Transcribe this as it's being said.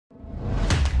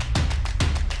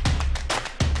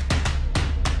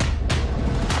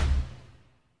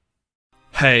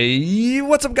Hey,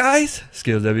 what's up guys?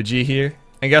 SkillzWG here.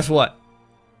 And guess what?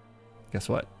 Guess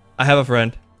what? I have a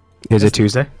friend. Is it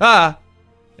Tuesday? Ah!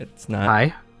 It's not.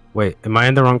 Hi. Wait, am I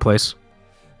in the wrong place?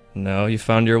 No, you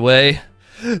found your way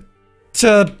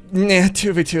to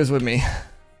 2v2's with me.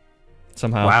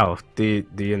 Somehow. Wow, the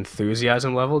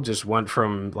enthusiasm level just went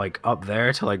from like up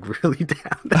there to like really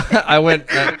down there. I went,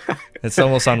 it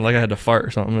almost sounded like I had to fart or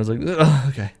something. I was like, oh,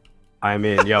 okay. I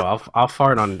mean, yo, I'll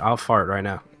fart right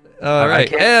now.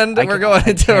 Alright, and we're going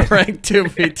into a ranked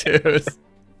 2v2's.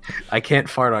 I can't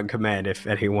fart on command if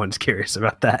anyone's curious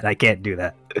about that. I can't do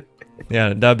that.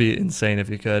 Yeah, that'd be insane if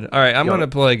you could. Alright, I'm gonna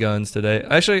play guns today.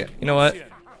 Actually, you know what?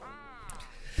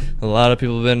 A lot of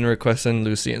people have been requesting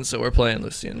Lucian, so we're playing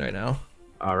Lucian right now.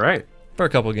 Alright. For a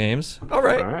couple games.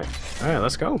 Alright. Alright,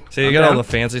 let's go. So you got all the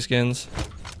fancy skins.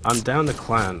 I'm down the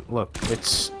clan. Look,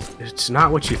 it's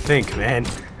not what you think, man.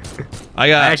 I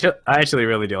actually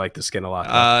really do like the skin a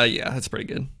lot. Yeah, that's pretty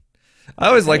good. I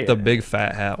always like the big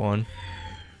fat hat one.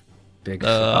 Big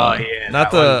oh yeah.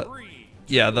 Not the one.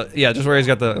 Yeah, just where he's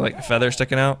got the like feather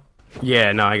sticking out.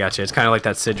 Yeah, no, I got you. It's kind of like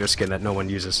that Sidra skin that no one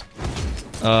uses.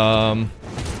 Oh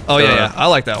yeah, I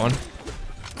like that one.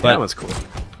 But that one's cool.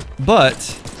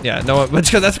 But yeah, no, but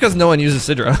that's because no one uses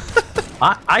Sidra.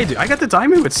 I do. I got the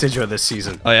diamond with Sidra this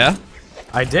season. Oh yeah,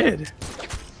 I did.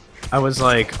 I was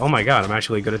like, oh my god, I'm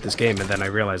actually good at this game, and then I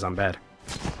realized I'm bad.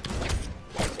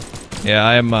 Yeah,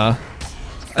 I am. I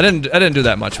didn't do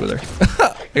that much with her.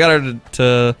 I got her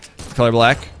to color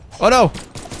black. Oh no!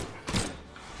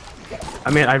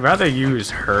 I mean, I'd rather use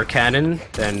her cannon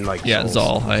than like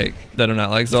Zol. I do not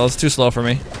like Zol. It's too slow for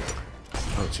me.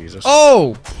 Oh Jesus!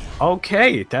 Oh!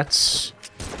 Okay, that's.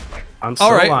 I'm still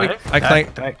all right.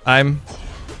 alive.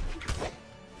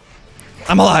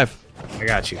 I'm alive. I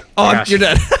got you. Oh, you're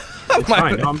dead. It's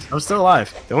fine. No, I'm still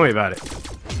alive. Don't worry about it.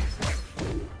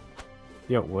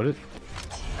 Yo,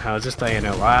 how is this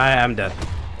Diana? Why I'm dead.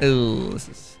 Ooh,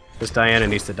 this Diana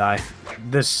needs to die.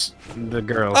 The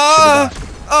girl.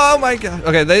 Oh my god.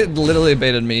 Okay, they literally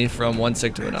baited me from one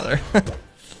stick to another.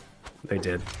 They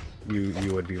did.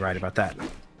 You would be right about that.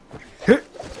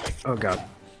 Oh god.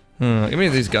 Give me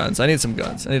these guns. I need some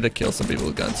guns. I need to kill some people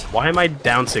with guns. Why am I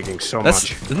down-sigging so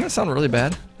much? Doesn't that sound really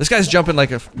bad? This guy's jumping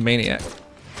like a maniac.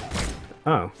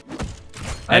 Oh.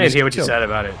 I didn't hear what you said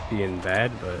about it being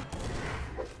bad, but...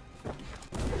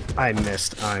 I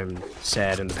missed. I'm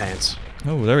sad in the pants.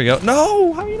 Oh, there we go.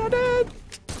 No! How are you not dead?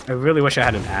 I really wish I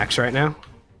had an axe right now.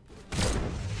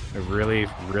 I really,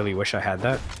 really wish I had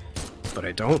that. But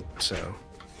I don't, so...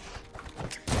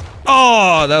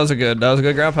 Oh, that was a good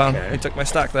ground pound. Okay. He took my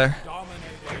stock there.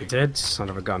 He did? Son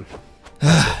of a gun.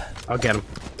 I'll get him.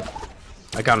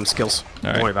 I got him, skills.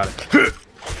 All Don't worry about it.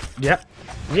 Yeah.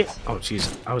 Oh,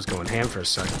 jeez. I was going ham for a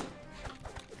second.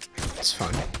 It's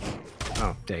fine.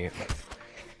 Oh, dang it.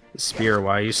 Spear,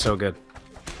 why are you so good?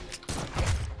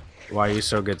 Why are you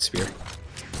so good, Spear?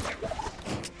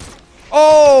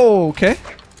 Oh, okay.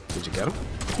 Did you get him?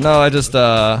 No, I just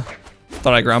thought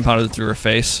I ground pounded it through her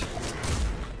face.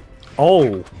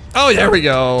 Oh. Oh, there we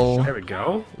go. There we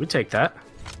go. We take that.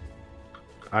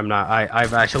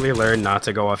 I've actually learned not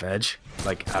to go off edge,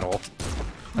 like, at all.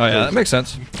 Oh yeah, that makes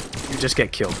sense. You just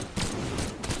get killed.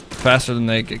 Faster than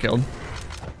they get killed.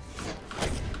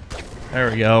 There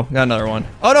we go. Got another one.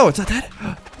 Oh no, it's not dead.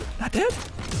 Not dead?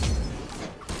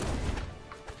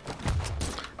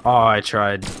 Oh, I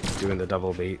tried doing the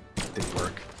double bait. Didn't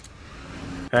work.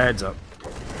 Heads up.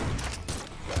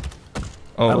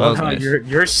 Oh, I love how nice.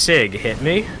 your Sig hit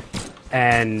me,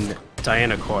 and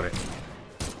Diana caught it.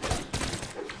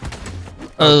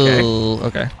 Oh,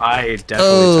 okay. I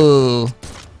definitely took...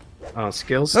 Oh,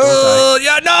 skills? Oh,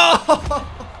 yeah, no!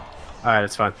 Alright,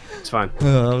 it's fine. It's fine.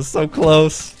 Oh, that was so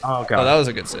close. Oh, God. Oh, that was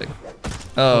a good Sig.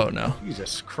 Oh, no.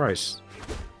 Jesus Christ.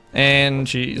 And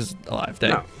she's alive.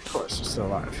 Dang. No, of course, she's still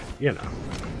alive. You know.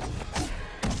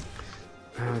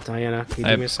 Diana, can you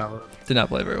do me a solid? Did not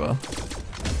play very well.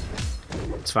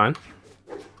 It's fine.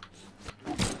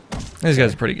 These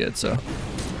guys are pretty good, so.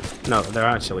 No, they're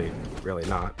actually really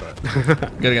not, but...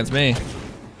 Good against me.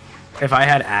 If I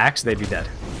had Axe, they'd be dead.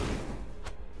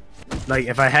 Like,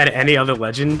 if I had any other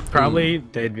legend, probably,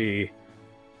 they'd be...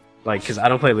 Like, because I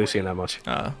don't play Lucian that much.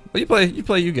 Well, you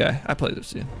play you guy. I play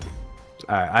Lucian.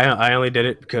 Alright, I only did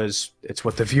it because it's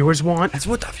what the viewers want. It's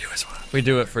what the viewers want. We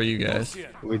do it for you guys.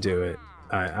 We do it.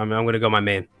 Alright, I'm gonna go my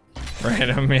main.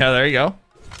 Random, yeah, there you go.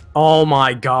 Oh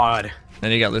my god.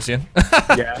 And you got Lucian.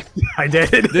 Yeah, I did.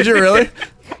 Did you really?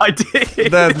 I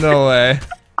did. That's no way.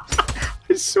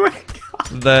 I swear to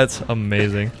God. That's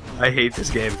amazing. I hate this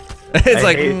game. It's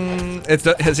like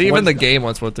it's even the game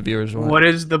wants what the viewers want. What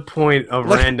is the point of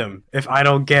random if I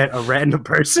don't get a random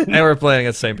person? And we're playing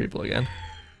against the same people again.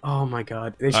 Oh my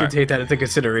god, they should take that into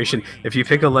consideration. If you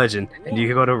pick a legend and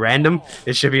you go to random,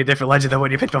 it should be a different legend than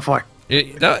what you picked before.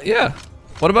 Yeah.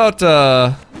 What about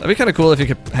that'd be kind of cool if you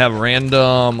could have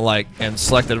random and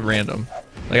selected random.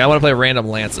 Like I want to play random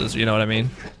lances. You know what I mean?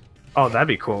 Oh, that'd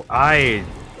be cool. I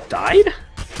died?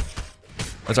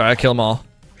 That's alright. I kill them all.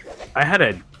 I had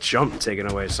a jump taken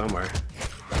away somewhere.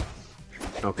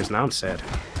 No, because now I'm sad.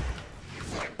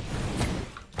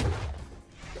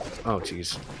 Oh,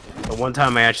 jeez. But one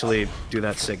time I actually do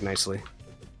that sig nicely.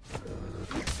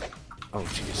 Oh,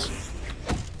 jeez.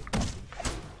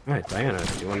 Alright, Diana,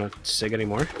 do you want to sig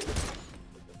anymore?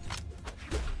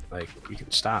 Like, you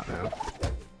can stop now.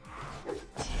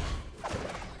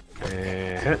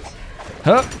 And...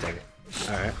 Huh? Dang it.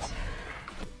 Alright.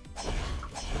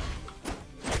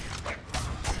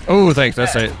 Oh, thanks.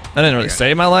 That's it. That didn't really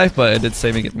save my life, but it did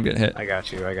save me from getting hit. I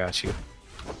got you. I got you.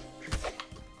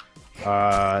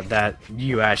 That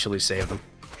you actually saved him.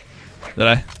 Did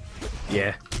I?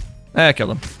 Yeah. I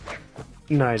killed him.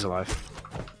 No, he's alive.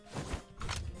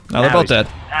 Now they're both dead.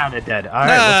 Now they're dead. All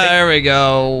right. There we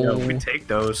go. Yo, we take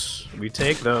those. We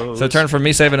take those. So turn from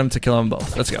me saving them to kill them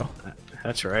both. Let's go.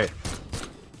 That's right.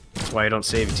 That's why you don't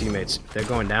save your teammates. If they're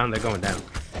going down, they're going down.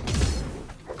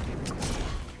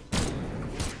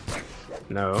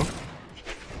 No.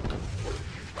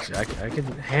 See, I can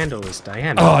handle this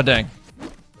Diana. Oh, dang.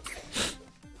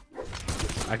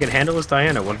 I can handle this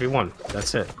Diana 1v1.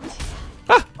 That's it.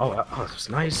 Ah. Oh, that's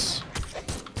nice.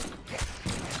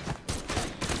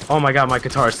 Oh my god, my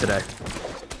guitars today.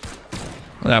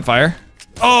 That fire?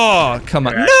 Oh, come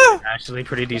on. No! Actually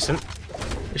pretty decent.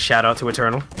 Shout out to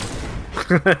Eternal.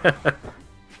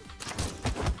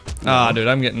 Ah, dude,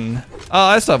 I'm getting... Oh,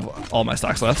 I still have all my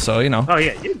stocks left, so, you know. Oh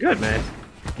yeah, you're good, man.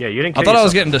 Yeah, you didn't kill I thought I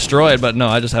was yourself. getting destroyed, but no,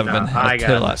 I just haven't been I got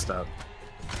killed. messed up.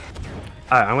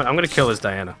 Alright, I'm gonna kill this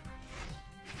Diana.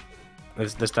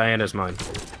 This Diana's mine.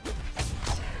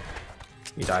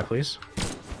 You die, please.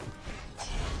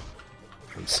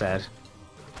 I'm sad.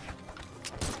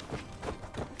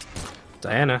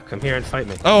 Diana, come here and fight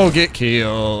me. Oh, get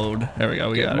killed. There we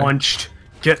go, we got her. Munched.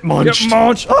 Get munched. Get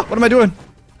munched. Oh, what am I doing?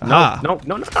 No, Aha. no,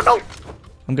 no, no, no, no.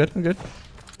 I'm good, I'm good.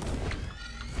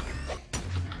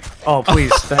 Oh,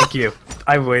 please, thank you.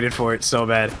 I waited for it so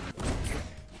bad.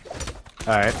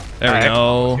 Alright. There we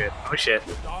go. Oh shit.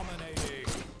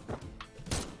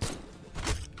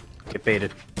 Get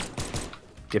baited.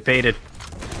 Get baited.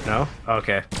 No?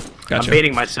 Okay. Gotcha. I'm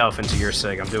baiting myself into your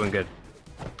sig. I'm doing good.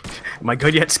 Am I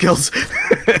good yet, Skills?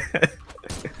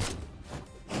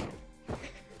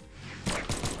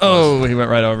 Oh, he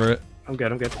went right over it. I'm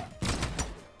good, I'm good.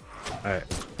 Alright.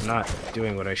 I'm not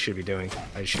doing what I should be doing.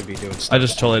 I should be doing stuff. I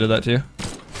just totally did that to you.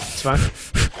 It's fine.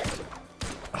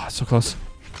 Oh, so close.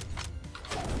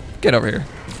 Get over here.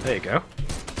 There you go.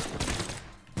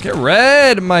 Get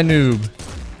red, my noob.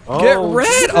 Oh, Get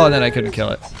red! Oh, then I couldn't kill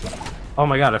it. Oh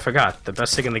my god, I forgot. The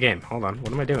best sig in the game. Hold on.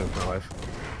 What am I doing with my life?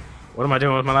 What am I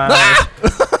doing with my life? Ah!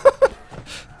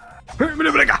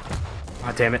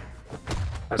 Oh, damn it.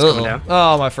 That's coming down.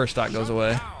 Oh, my first stock goes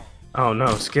away. Oh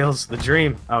no, Skills, the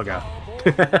dream. Oh god.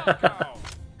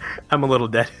 I'm a little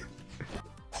dead.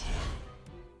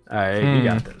 Alright, you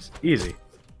got this. Easy.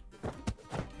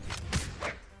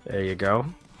 There you go.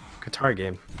 Guitar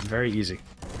game. Very easy.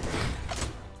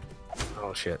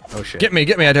 Oh shit. Oh shit. Get me,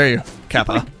 I dare you.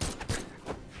 Kappa.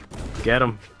 Get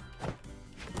him.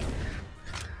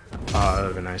 Oh, that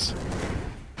would've been nice.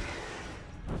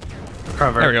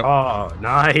 Cover. There we go. Oh,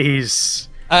 nice.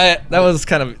 That was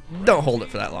kind of... Don't hold it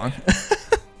for that long.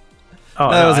 Oh,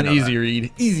 that no, was I an know easy that.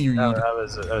 read. Easy read. No, that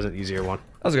was an easier one.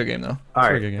 That was a good game, though. All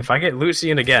right, if I get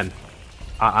Lucian again,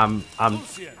 I'm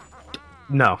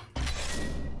no.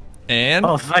 And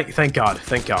Oh, thank God,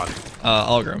 thank God.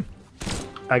 Algrim.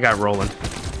 I got Roland.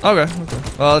 Okay.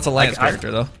 Well, it's a lance character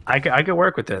though. I could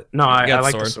work with it. No, I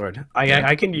like sword. the sword. Yeah.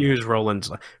 I can use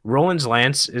Roland's. Roland's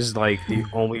lance is like the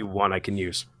only one I can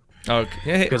use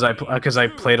Okay. because I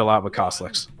played a lot with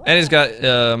Koslex. And he's got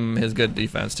his good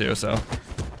defense too. So.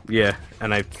 Yeah,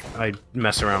 and I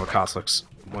mess around with Koslex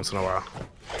once in a while.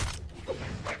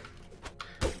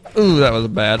 Ooh, that was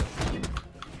bad.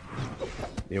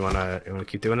 You wanna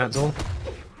keep doing that, Zol?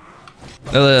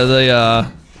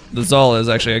 The Zol is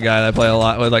actually a guy that I play a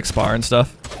lot with, like spar and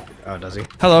stuff. Oh, does he?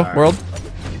 Hello, right. world.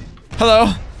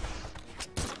 Hello.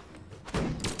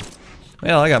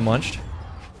 Well, I got munched.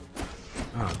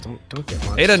 Oh, don't get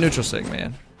munched. Ada neutral sig,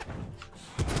 man.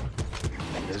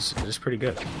 It is pretty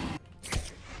good.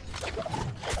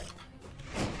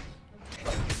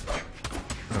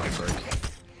 Oh, frick.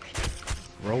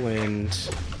 Roland.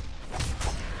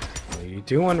 What are you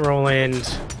doing,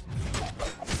 Roland?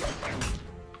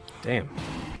 Damn.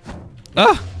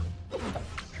 Ah!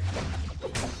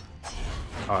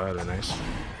 Oh, that was nice.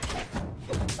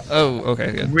 Oh,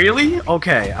 okay, good. Really?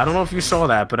 Okay, I don't know if you saw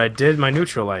that, but I did my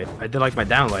neutral light. I did like my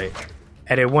down light,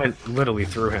 and it went literally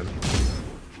through him.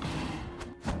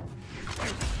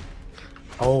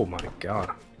 Oh my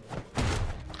god.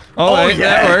 Oh, hey,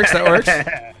 yeah. that works, that works.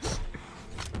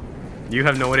 You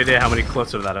have no idea how many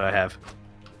clips of that I have.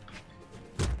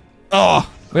 Oh,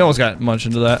 we almost got munched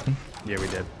into that. Yeah, we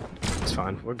did. It's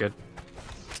fine. We're good.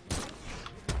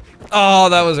 Oh,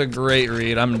 that was a great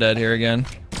read. I'm dead here again.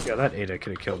 Yeah, that Ada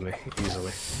could have killed me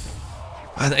easily.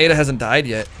 The Ada hasn't died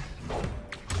yet.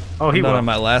 Oh, he Not will. on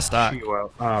my last stock. He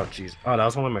will. Oh, jeez. Oh, that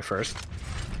was one of my first.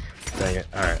 Dang it.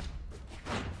 All right.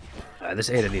 This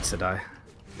Ada needs to die.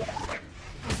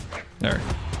 There.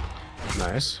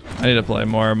 Nice. I need to play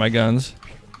more of my guns.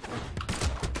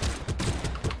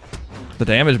 The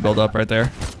damage build up right there.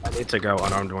 I need to go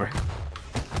unarmed more.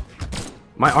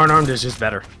 My unarmed is just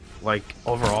better. Like,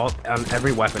 overall, on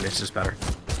every weapon, it's just better.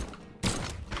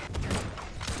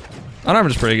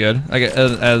 Unarmed is pretty good. I get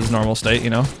as normal state, you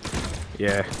know.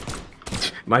 Yeah.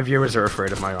 My viewers are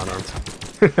afraid of my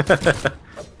unarmed.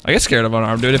 I get scared of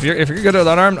unarmed, dude. If you're good at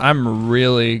unarmed, I'm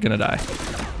really gonna die.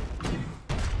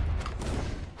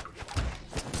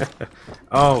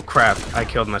 Oh crap! I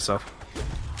killed myself.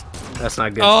 That's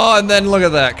not good. Oh, and then look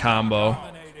at that combo. All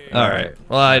right. right.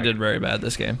 Well, I did very bad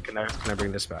this game. Can I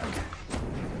bring this back?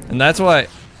 And that's why,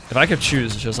 if I could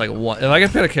choose just like one, if I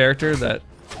could pick a character that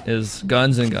is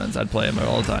guns and guns, I'd play him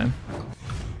all the time.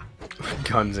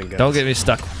 Guns and guns. Don't get me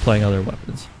stuck playing other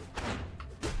weapons.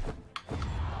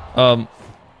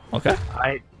 Okay.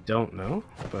 I don't know,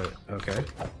 but okay.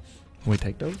 Can we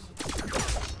take those?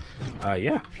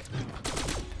 Yeah.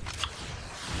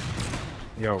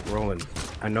 Yo, Roland,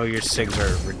 I know your SIGs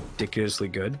are ridiculously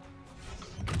good,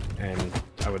 and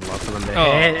I would love for them to.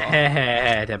 Oh.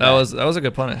 That was a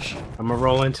good punish. I'm a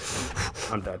Roland.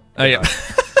 I'm dead. Oh yeah.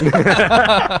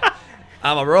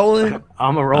 I'm a Roland.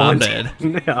 I'm a Roland.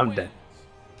 I'm dead. I'm dead.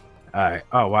 All right.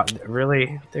 Oh wow,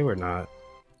 really? They were not.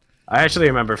 I actually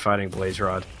remember fighting Blaze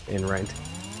Rod in ranked.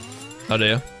 Oh, do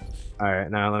you? All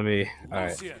right, now let me. All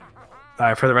right. All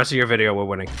right, for the rest of your video, we're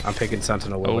winning. I'm picking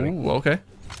Sentinel. We're winning. Oh, okay.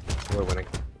 We're winning.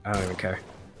 I don't even care.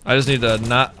 I just need to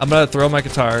not. I'm gonna throw my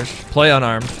guitars. Play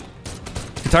unarmed.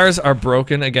 Guitars are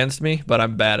broken against me, but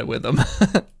I'm bad at with them.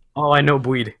 Oh, I know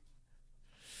Bweed.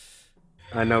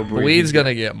 I know Bweed. Weed's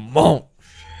gonna get monked.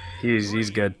 He's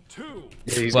good.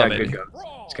 Yeah, he's Well, got maybe. good guns.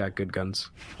 He's got good guns.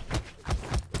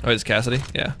 Oh, it's Cassidy?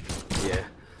 Yeah. Yeah.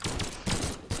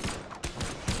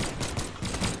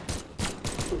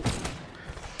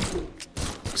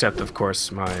 Except, of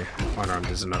course, my unarmed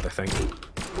is another thing.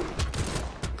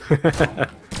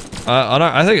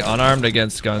 I think unarmed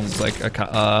against guns is like a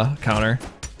counter.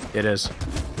 It is.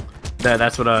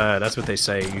 That's what they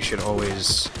say. You should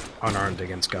always unarmed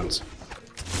against guns.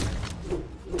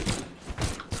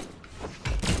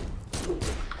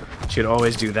 Should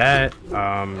always do that.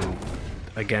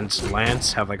 Against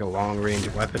Lance, have like a long range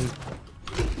weapon.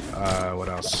 What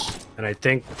else? And I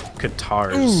think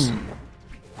guitars. Ooh.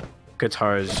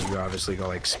 Guitars, you obviously go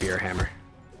like spear hammer.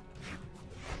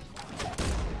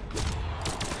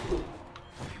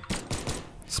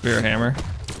 Spear hammer.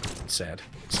 Sad.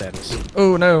 Sadness.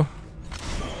 Oh no.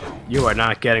 You are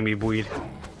not getting me, Bweed.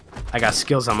 I got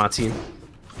skills on my team.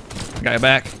 Got it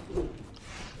back.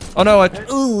 Oh no,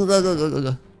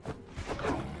 ooh.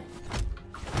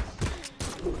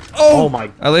 Oh my.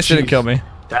 At least you didn't kill me.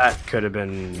 That could have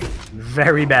been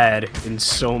very bad in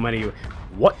so many.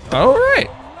 What? Alright.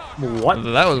 What?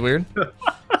 That was weird.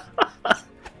 I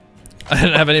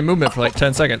didn't have any movement for like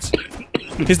 10 seconds.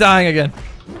 He's dying again.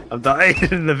 I'm dying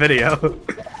in the video.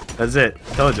 That's it.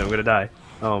 I told you I'm gonna die.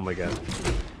 Oh my god.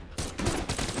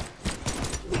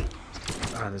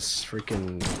 Ah, this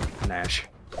freaking Nash.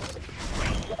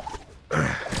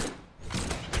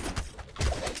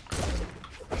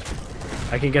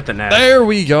 I can get the Nash. There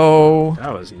we go.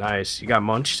 That was nice. You got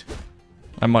munched?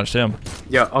 I munched him.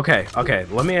 Yeah, okay.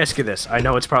 Let me ask you this. I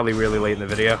know it's probably really late in the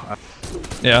video.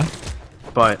 Yeah.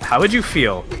 But how would you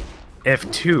feel if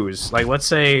twos, like let's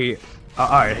say,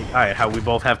 alright, how we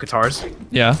both have guitars?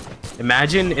 Yeah.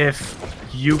 Imagine if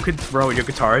you could throw your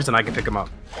guitars and I could pick them up.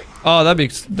 Oh, that'd be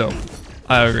dope.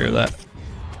 I agree with that.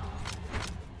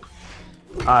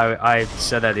 I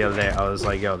said that the other day. I was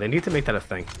like, yo, they need to make that a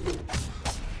thing.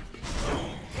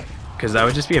 Because that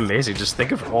would just be amazing. Just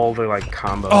think of all the like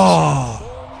combos. Oh.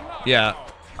 Yeah.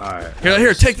 Alright.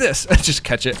 Here, take this. Just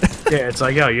catch it. Yeah, it's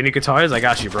like, yo, you need guitars? I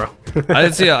got you, bro. I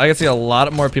can see a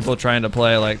lot more people trying to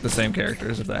play like the same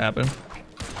characters if that happened.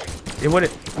 It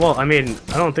wouldn't. Well, I mean,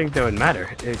 I don't think that would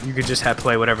matter. You could just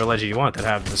play whatever legend you want that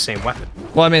have the same weapon.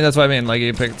 Well, I mean, that's what I mean. Like,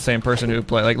 you pick the same person who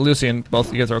play. Like, Lucian,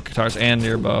 both you can throw guitars and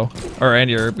your bow. Or, and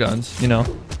your guns, you know?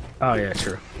 Oh, yeah,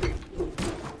 true.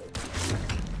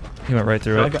 He went right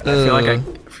through it.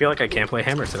 I feel like I can't play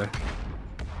hammer today.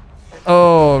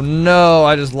 Oh, no.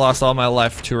 I just lost all my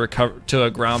life to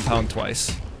a ground pound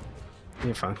twice.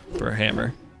 You're fine. For a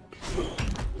hammer.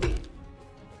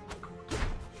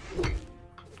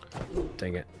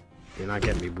 Dang it. You're not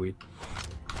getting me, weed.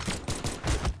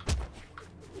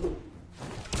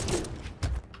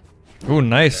 Ooh,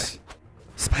 nice. Okay.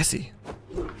 Spicy.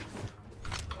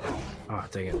 Oh,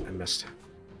 dang it. I missed.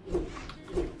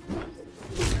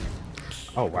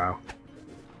 Oh, wow.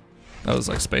 That was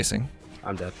like spacing.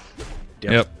 I'm dead.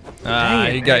 Yep. Ah,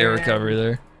 you got your recovery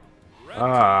there.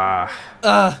 That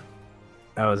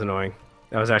was annoying.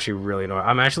 That was actually really annoying.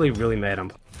 I'm actually really mad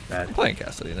I'm bad. I'm playing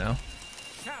Cassidy now.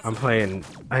 I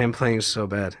am playing so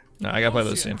bad. No, I gotta play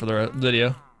Lucian for the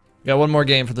video. Got one more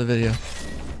game for the video.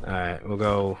 Alright, we'll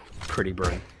go Pretty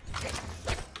Bryn.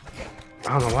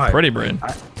 I don't know why. Pretty Bryn.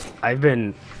 I've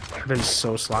been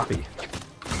so sloppy.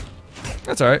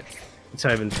 That's alright. That's how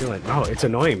I've been feeling. No, it's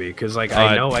annoying me because like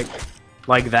I know like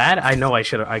that. I know I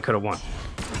could have won.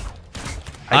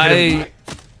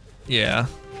 Yeah.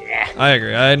 I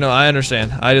agree. I know. I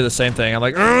understand. I do the same thing. I'm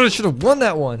like, oh, I should have won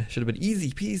that one. Should have been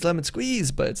easy peas lemon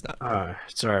squeeze, but it's not.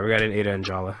 It's alright. We got an Ada and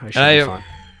Jala. I should be fine.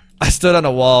 I stood on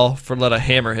a wall for let a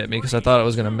hammer hit me because I thought it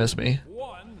was gonna miss me.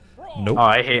 Nope. Oh,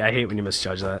 I hate when you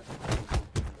misjudge that.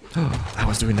 I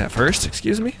was doing that first.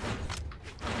 Excuse me.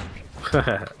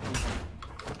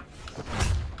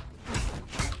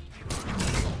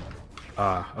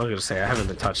 I was gonna say I haven't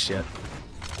been touched yet.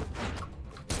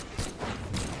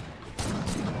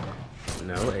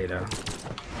 No Ada.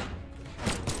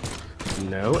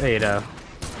 No Ada.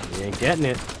 You ain't getting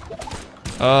it.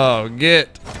 Oh,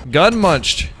 get gun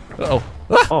munched. Uh-oh.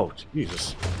 Ah! Oh,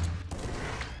 Jesus.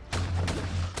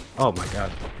 Oh my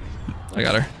god. I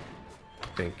got her.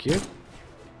 Thank you.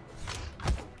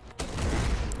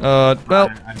 Well.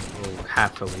 I will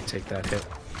happily take that hit.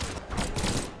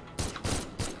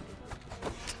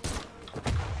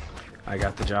 I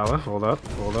got the Jala. Hold up.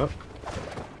 Hold up.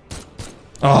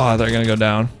 Oh, they're gonna go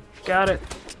down. Got it.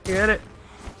 Get it.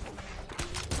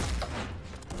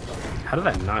 How did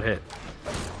that not hit?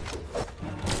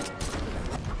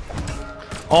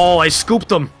 Oh, I scooped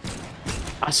them.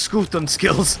 I scooped them,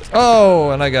 Skills.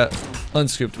 Oh, and I got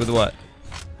unscooped with what?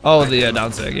 Oh, the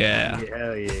down sig. Yeah.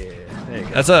 Hell yeah. There you go.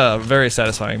 That's a very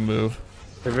satisfying move.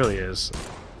 It really is.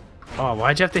 Oh,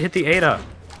 why'd you have to hit the Ada?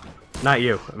 Not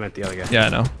you. I meant the other guy. Yeah, I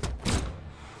know.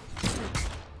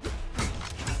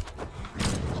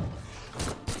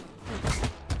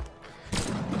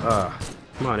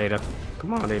 Come on, Ada.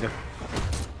 Come on, Ada.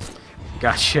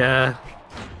 Gotcha.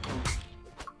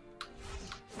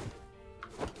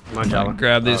 Come on, Jala.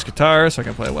 Grab these guitars so I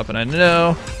can play a weapon I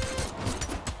know.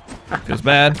 Feels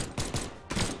bad.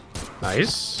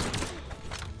 Nice.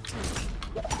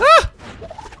 Ah!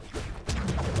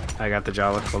 I got the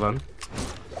Jala. Hold on.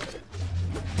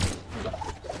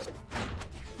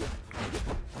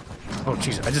 Oh,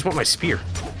 jeez. I just want my spear.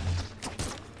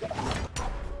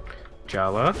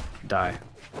 Jala, die.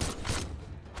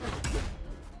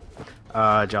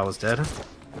 Jala's dead.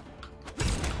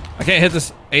 I can't hit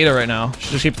this Ada right now.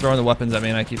 She just keeps throwing the weapons at me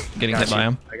and I keep getting hit by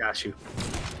him. I got you.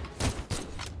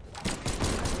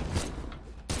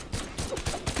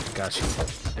 Got you.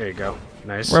 There you go.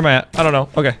 Nice. Where am I at? I don't know.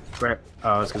 Okay. Grab. Oh,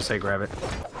 I was gonna say grab it.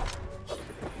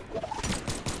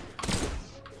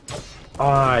 Oh,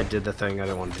 I did the thing. I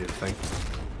didn't want to do the thing.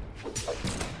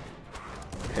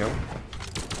 Yep.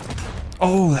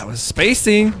 Oh, that was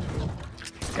spacing.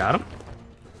 Got him.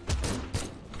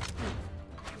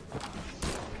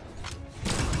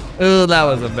 Oh, that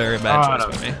was a very bad choice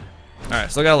by me. No. Alright,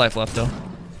 still got a life left though.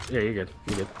 Yeah, you're good.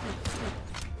 You're good.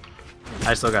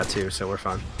 I still got 2, so we're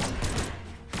fine.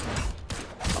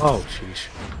 Oh, sheesh.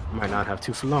 Might not have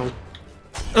 2 for long.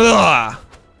 Ugh.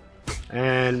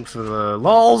 And for the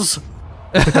lulz.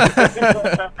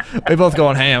 We both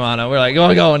going ham on it. We're like,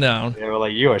 going down. They were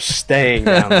like, you are staying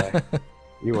down there.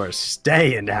 You are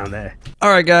staying down there.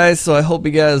 Alright guys, so I hope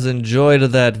you guys enjoyed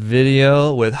that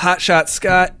video with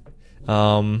HottShottScott.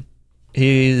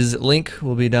 His link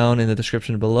will be down in the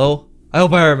description below. I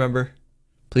hope I remember.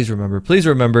 Please remember. Please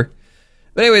remember.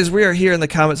 But anyways, we are here in the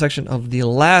comment section of the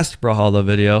last Brawlhalla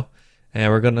video, and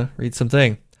we're going to read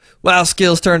something. Wow,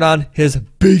 Skills turned on his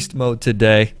beast mode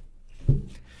today.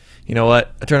 You know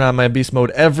what? I turn on my beast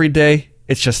mode every day.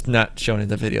 It's just not shown in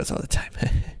the videos all the time.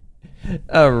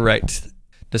 All right.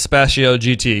 Despacio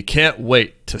GT. Can't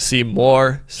wait to see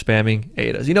more spamming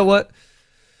Adas. You know what?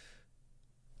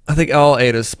 I think all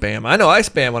Adas spam. I know I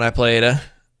spam when I play Ada.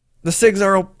 The SIGs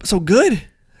are so good.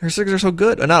 Her SIGs are so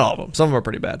good. Not all of them. Some of them are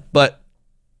pretty bad. But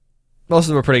most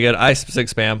of them are pretty good. I SIG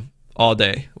spam all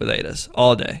day with Adas.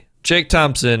 All day. Jake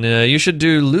Thompson. You should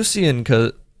do Lucian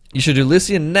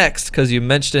next because you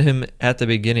mentioned him at the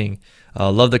beginning.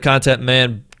 Love the content,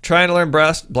 man. Trying to learn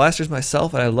blasters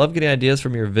myself, and I love getting ideas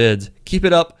from your vids. Keep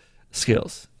it up,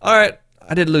 Skills. All right,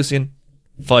 I did Lucian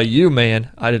for you, man.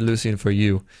 I did Lucian for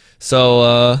you.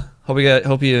 So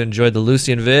hope you enjoyed the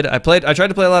Lucian vid. I tried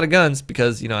to play a lot of guns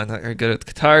because you know I'm not very good at the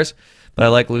guitars, but I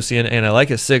like Lucian and I like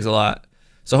his SIGs a lot.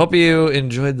 So hope you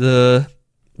enjoyed the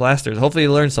blasters. Hopefully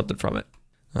you learned something from it.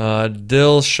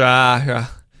 Dilshah.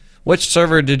 Which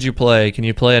server did you play? Can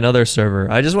you play another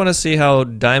server? I just want to see how a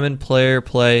diamond player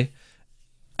plays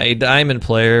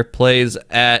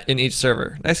in each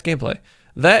server. Nice gameplay.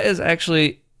 That is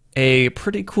actually a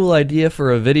pretty cool idea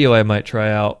for a video I might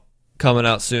try out coming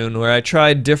out soon, where I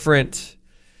try different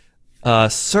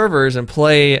servers and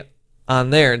play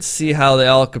on there and see how they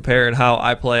all compare and how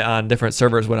I play on different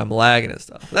servers when I'm lagging and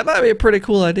stuff. That might be a pretty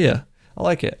cool idea. I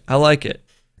like it. I like it.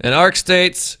 And Arc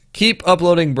states, keep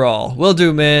uploading Brawl. Will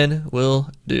do, man. Will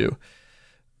do.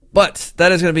 But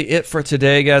that is going to be it for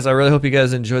today, guys. I really hope you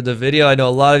guys enjoyed the video. I know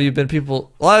a lot of you have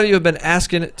been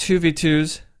asking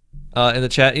 2v2's in the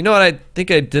chat. You know what I think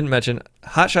I didn't mention?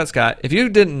 HottShottScott. If you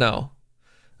didn't know,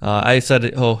 I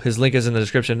said, his link is in the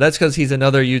description. That's because he's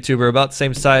another YouTuber about the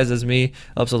same size as me.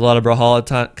 Ups a lot of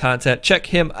Brawlhalla content. Check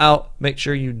him out. Make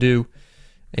sure you do.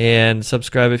 And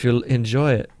subscribe if you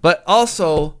enjoy it. But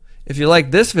also, if you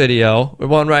like this video, the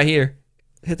one right here,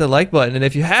 hit the like button. And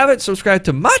if you haven't subscribed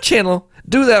to my channel,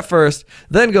 do that first.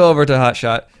 Then go over to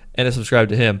HottShott and subscribe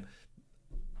to him.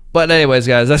 But anyways,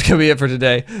 guys, that's going to be it for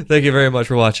today. Thank you very much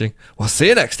for watching. We'll see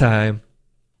you next time.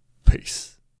 Peace.